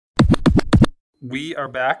We are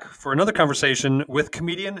back for another conversation with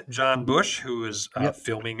comedian John Bush, who is Yep.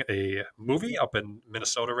 filming a movie up in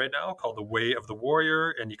Minnesota right now called The Way of the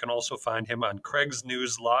Warrior. And you can also find him on Craig's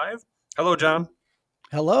News Live. Hello, John.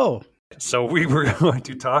 Hello. So we were going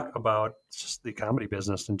to talk about just the comedy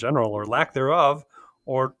business in general, or lack thereof,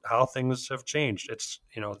 or how things have changed. It's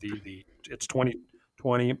it's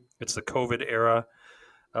 2020. It's the COVID era.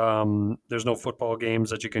 There's no football games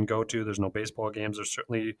that you can go to. There's no baseball games. There's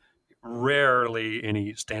certainly rarely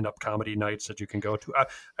any stand-up comedy nights that you can go to. I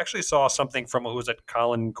actually saw something from, who was it,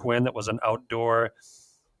 Colin Quinn, that was an outdoor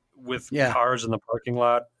with Yeah. cars in the parking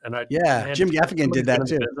lot. And Yeah. man, Jim Gaffigan did that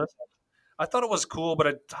too. I thought it was cool, but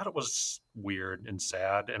I thought it was weird and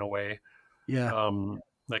sad in a way. Yeah.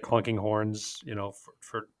 Like honking horns,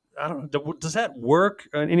 for I don't know. Does that work?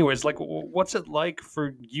 Anyways, like, what's it like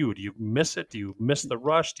for you? Do you miss it? Do you miss the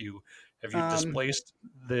rush? Have you displaced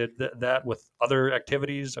that with other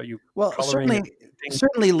activities? Are you coloring?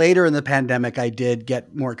 Certainly later in the pandemic, I did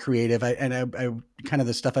get more creative. I kind of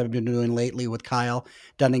the stuff I've been doing lately with Kyle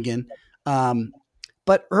Dunnigan.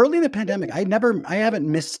 But early in the pandemic, I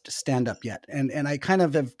haven't missed stand up yet. And I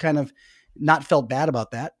have not felt bad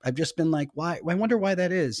about that. I've just been like, why? I wonder why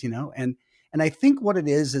that is, And I think what it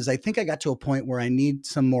is I think I got to a point where I need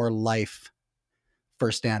some more life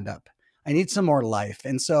for stand up. I need some more life.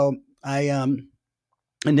 And so I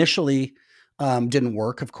initially didn't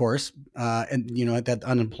work, of course, and at that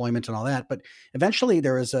unemployment and all that. But eventually,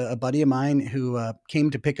 there was a buddy of mine who came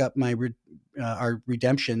to pick up our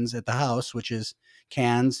redemptions at the house, which is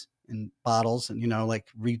cans and bottles and like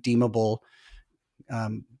redeemable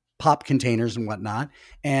pop containers and whatnot.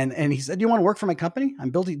 And he said, "Do you want to work for my company? I'm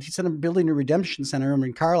building." He said, "I'm building a redemption center. I'm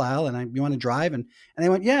in Carlisle, and you want to drive?" And I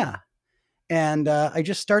went, "Yeah." And I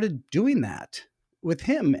just started doing that with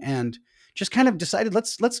him, and just kind of decided,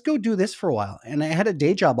 let's go do this for a while. And I had a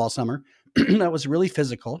day job all summer that was really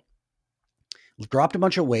physical, dropped a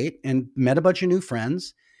bunch of weight and met a bunch of new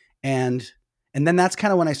friends. And then that's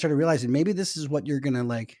kind of when I started realizing maybe this is what you're going to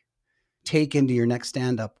like take into your next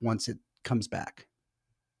stand-up once it comes back.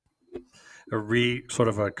 Sort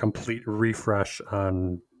of a complete refresh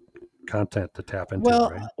on content to tap into,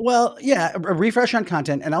 right? Well, yeah, a refresh on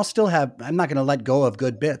content, and I'm not going to let go of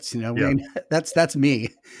good bits, Yeah. I mean, that's me.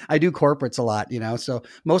 I do corporates a lot, so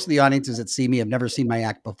most of the audiences that see me have never seen my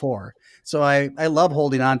act before. So I love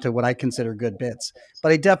holding on to what I consider good bits,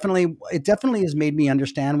 but it definitely has made me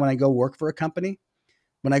understand when I go work for a company,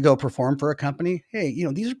 when I go perform for a company, hey,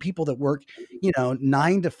 these are people that work,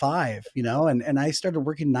 9 to 5, and I started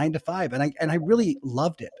working 9 to 5, and I really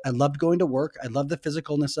loved it. I loved going to work. I love the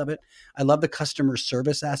physicalness of it. I love the customer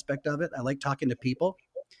service aspect of it. I like talking to people,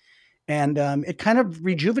 and it kind of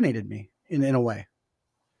rejuvenated me in a way.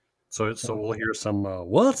 So we'll hear some,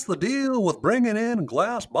 what's the deal with bringing in a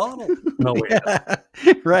glass bottle? No way. Yeah,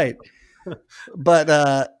 right.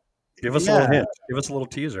 But, give us a little hint. Give us a little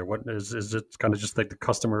teaser. What is it? Kind of just like the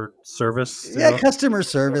customer service? Customer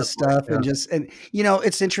service stuff, and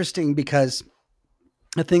it's interesting because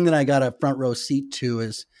the thing that I got a front row seat to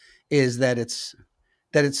is that it's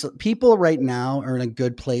people right now are in a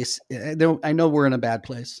good place. I know we're in a bad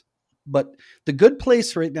place, but the good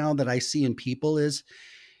place right now that I see in people is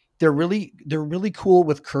they're really cool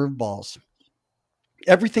with curveballs.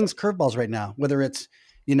 Everything's curveballs right now. Whether it's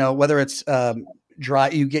you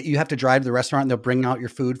have to drive to the restaurant and they'll bring out your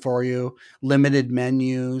food for you, limited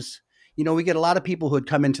menus. We get a lot of people who would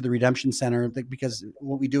come into the redemption center because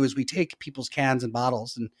what we do is we take people's cans and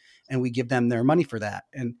bottles and we give them their money for that.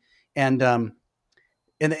 And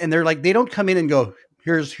they're like, they don't come in and go,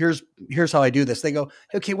 here's how I do this. They go,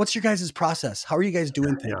 okay, what's your guys' process? How are you guys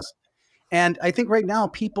doing things? Yeah. And I think right now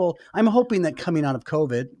I'm hoping that coming out of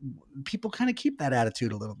COVID, people kind of keep that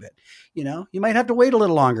attitude a little bit. You might have to wait a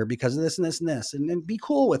little longer because of this and this and this, and be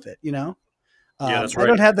cool with it. Yeah, that's right.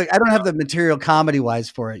 I don't have the material comedy wise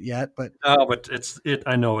for it yet, but but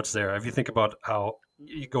I know it's there. If you think about how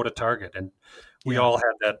you go to Target and we all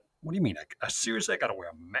had that. What do you mean? Seriously, I got to wear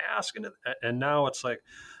a mask, and now it's like,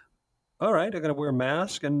 all right, I got to wear a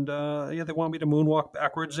mask, and they want me to moonwalk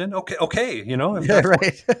backwards in. Okay,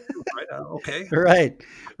 right. Right.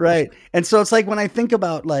 Right. And so it's like when I think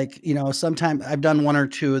about sometimes I've done one or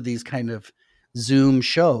two of these kind of Zoom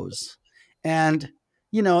shows, and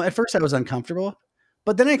at first I was uncomfortable,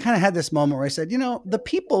 but then I kind of had this moment where I said, the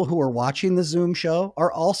people who are watching the Zoom show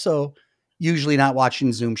are also usually not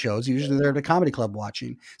watching Zoom shows. Usually they're at a comedy club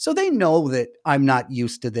watching. So they know that I'm not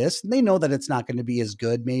used to this. They know that it's not going to be as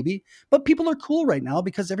good maybe, but people are cool right now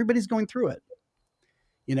because everybody's going through it.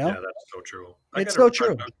 Yeah, that's so true. It's so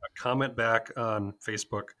true. A comment back on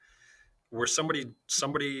Facebook. where somebody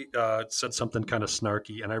said something kind of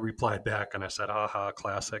snarky, and I replied back and I said, "Haha,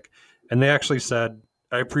 classic." And they actually said,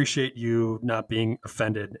 "I appreciate you not being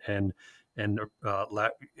offended and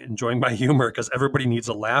enjoying my humor because everybody needs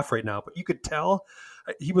a laugh right now." But you could tell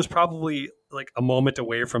he was probably like a moment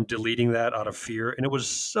away from deleting that out of fear, and it was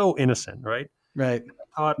so innocent, right? Right.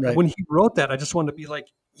 Right. When he wrote that, I just wanted to be like,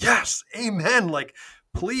 yes, amen. Like,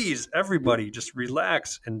 please, everybody, just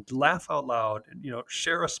relax and laugh out loud. And,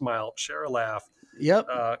 share a smile, share a laugh. Yep.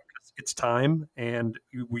 Uh, it's time, and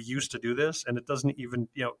we used to do this, and it doesn't even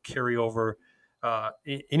carry over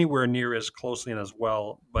anywhere near as closely and as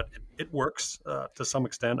well. But it works to some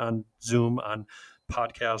extent on Zoom, on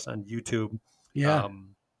podcasts, on YouTube. Yeah.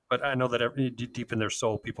 Um, but I know that deep in their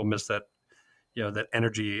soul, people miss that that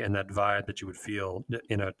energy and that vibe that you would feel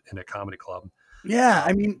in a comedy club. Yeah,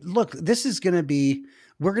 I Um, mean, look, this is going to be,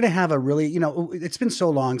 we're going to have a really, it's been so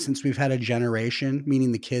long since we've had a generation,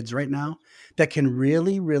 meaning the kids right now, that can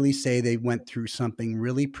really, really say they went through something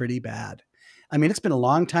really pretty bad. I mean, it's been a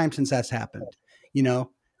long time since that's happened. You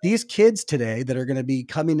know, these kids today that are going to be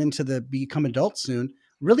coming into become adults soon,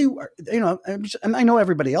 really, I know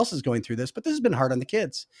everybody else is going through this, but this has been hard on the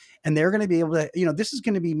kids, and they're going to be able to, this is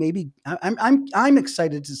going to be maybe, I'm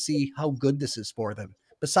excited to see how good this is for them.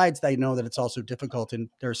 Besides, I know that it's also difficult and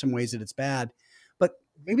there are some ways that it's bad, but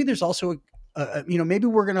maybe there's also maybe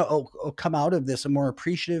we're going to come out of this a more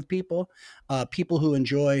appreciative people, people who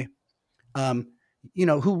enjoy, um,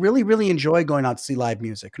 who really, really enjoy going out to see live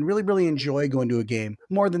music and really, really enjoy going to a game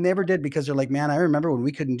more than they ever did because they're like, man, I remember when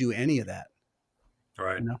we couldn't do any of that.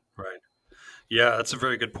 right, You know? right. Yeah, that's a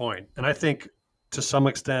very good point. And I think to some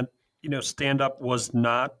extent, stand up was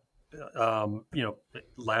not,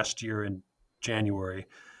 last year in January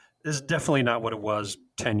is definitely not what it was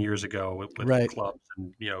 10 years ago with Right. clubs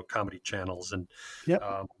and, comedy channels and Yep.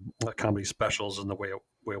 um, comedy specials and the way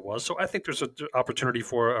it was. So I think there's an opportunity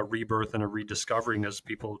for a rebirth and a rediscovering as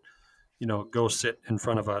people, go sit in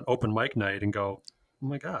front of an open mic night and go, oh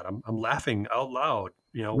my God, I'm laughing out loud,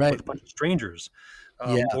 with Right. a bunch of strangers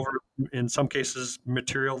Yeah. over, in some cases,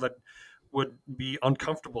 material that would be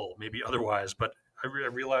uncomfortable, maybe otherwise, but I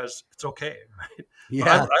realize it's okay. Right? But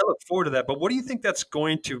I Yeah. look forward to that. But what do you think that's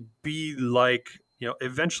going to be like,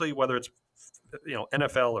 eventually, whether it's,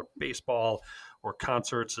 NFL or baseball or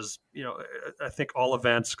concerts is, I think all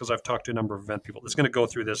events, because I've talked to a number of event people, it's going to go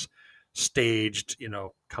through this staged,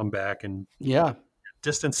 comeback and Yeah.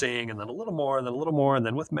 distancing and then a little more and then a little more and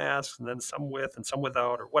then with masks and then some with and some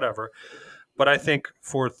without or whatever. But I think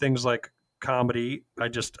for things like comedy, I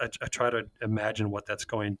try to imagine what that's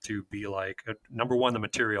going to be like. Number one, the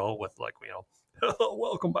material with like,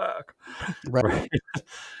 welcome back. Right. Right.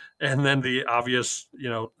 And then the obvious,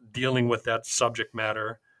 dealing with that subject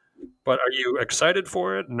matter. But are you excited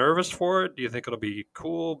for it? Nervous for it? Do you think it'll be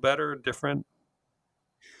cool, better, different?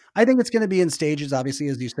 I think it's going to be in stages, obviously,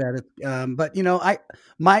 as you said. But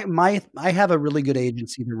I have a really good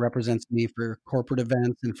agency that represents me for corporate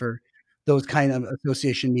events and for those kind of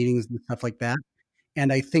association meetings and stuff like that.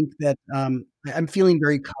 And I think that I'm feeling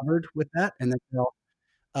very covered with that, and that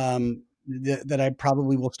that I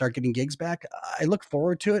probably will start getting gigs back. I look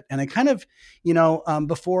forward to it, and I kind of,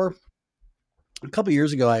 before a couple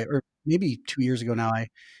years ago, or maybe 2 years ago now,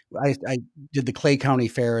 I did the Clay County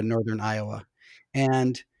Fair in northern Iowa,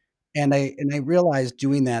 and I realized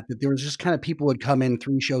doing that there was just kind of people would come in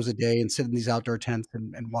 3 shows a day and sit in these outdoor tents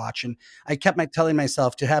and watch, and I kept telling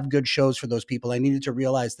myself to have good shows for those people. I needed to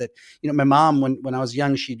realize that, my mom, when I was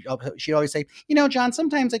young, she'd always say, "John,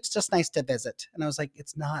 sometimes it's just nice to visit." And I was like,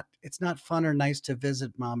 "It's not fun or nice to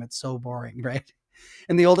visit, Mom. It's so boring." Right?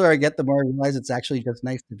 And the older I get, the more I realize it's actually just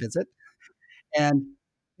nice to visit. And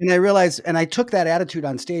I realized, and I took that attitude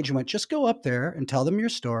on stage and went, just go up there and tell them your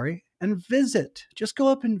story and visit. Just go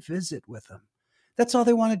up and visit with them. That's all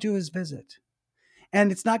they want to do is visit.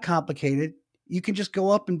 And it's not complicated. You can just go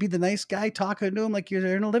up and be the nice guy talking to them like you're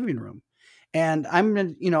in a living room. And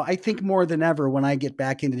I think more than ever when I get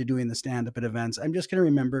back into doing the stand up at events, I'm just going to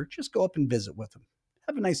remember, just go up and visit with them.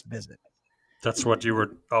 Have a nice visit. That's what you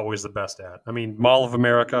were always the best at. I mean, Mall of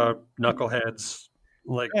America, knuckleheads,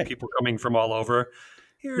 like Right. people coming from all over.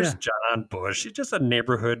 Here's Yeah. John Bush. He's just a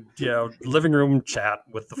neighborhood, living room chat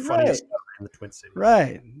with the Right. funniest guy in the Twin Cities.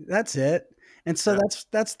 Right. That's it. And so Yeah,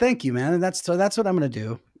 that's thank you, man. And that's what I'm going to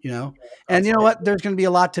do. And that's you know awesome. what? There's going to be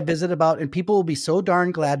a lot to visit about, and people will be so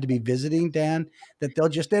darn glad to be visiting, Dan, that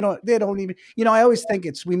they don't even, I always think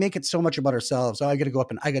we make it so much about ourselves. Oh, I got to go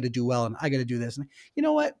up and I got to do well and I got to do this. And you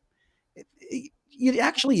know what?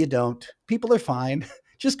 You don't. People are fine.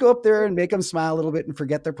 Just go up there and make them smile a little bit and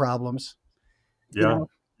forget their problems. You Yeah, know,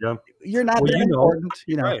 yeah. you're not Well, that important,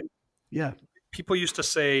 right. Yeah. people used to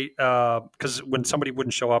say, because when somebody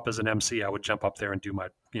wouldn't show up as an MC, I would jump up there and do my,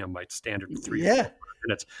 my standard 3 to 4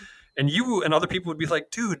 minutes. And you and other people would be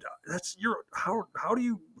like, dude, that's how do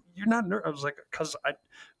you, you're not I was like, because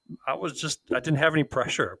I was just, I didn't have any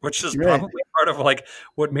pressure, which is probably part of like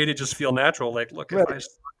what made it just feel natural. Like, look,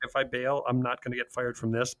 if I bail, I'm not going to get fired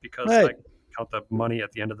from this because I count the money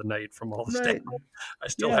at the end of the night from all the stuff. I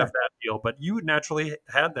still have that deal, but you naturally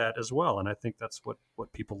had that as well. And I think that's what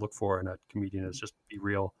people look for in a comedian, is just be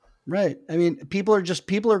real. Right. I mean, people are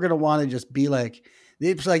going to want to just be like,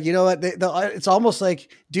 it's like, you know what? It's almost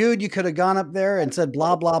like, dude, you could have gone up there and said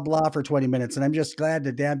blah, blah, blah for 20 minutes. And I'm just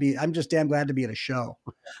damn glad to be at a show,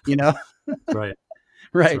 you know? Right.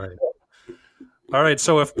 Right. All right.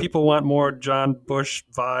 So if people want more John Bush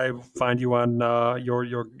vibe, find you on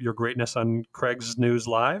your greatness on Craig's News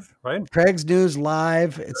Live, right? Craig's News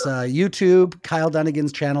Live. It's YouTube, Kyle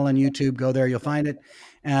Dunnigan's channel on YouTube. Go there, you'll find it.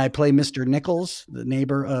 And I play Mr. Nichols, the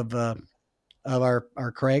neighbor of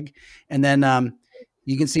our Craig. And then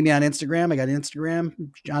you can see me on Instagram. I got Instagram,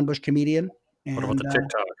 John Bush Comedian. And, what about the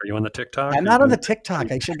TikTok? Are you on the TikTok? I'm not on the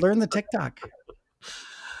TikTok. I should learn the TikTok.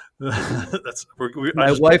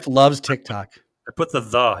 My wife loves TikTok. I put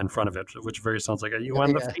the in front of it, which very sounds like, are you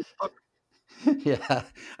on the Facebook? Yeah,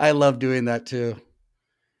 I love doing that too.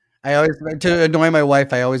 I always, to annoy my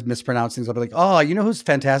wife, I always mispronounce things. I'll be like, oh, you know who's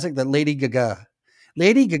fantastic? That Lady Gaga.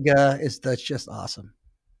 Lady Gaga that's just awesome.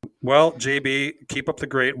 Well, JB, keep up the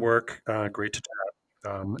great work. Great to chat.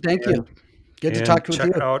 Thank you. Good to talk to you.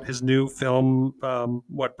 Check out his new film,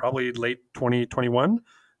 probably late 2021,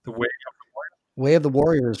 The Way of the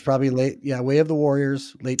Warriors, probably late. Yeah, Way of the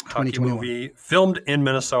Warriors, late 2021. Movie filmed in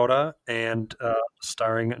Minnesota and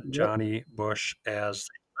starring Johnny Bush as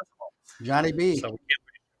Johnny B. So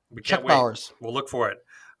we Chuck can't wait. Bowers. We'll look for it.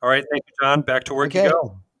 All right. Thank you, John. Back to work you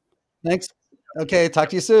go. Thanks. Okay. Talk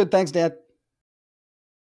to you soon. Thanks, Dad.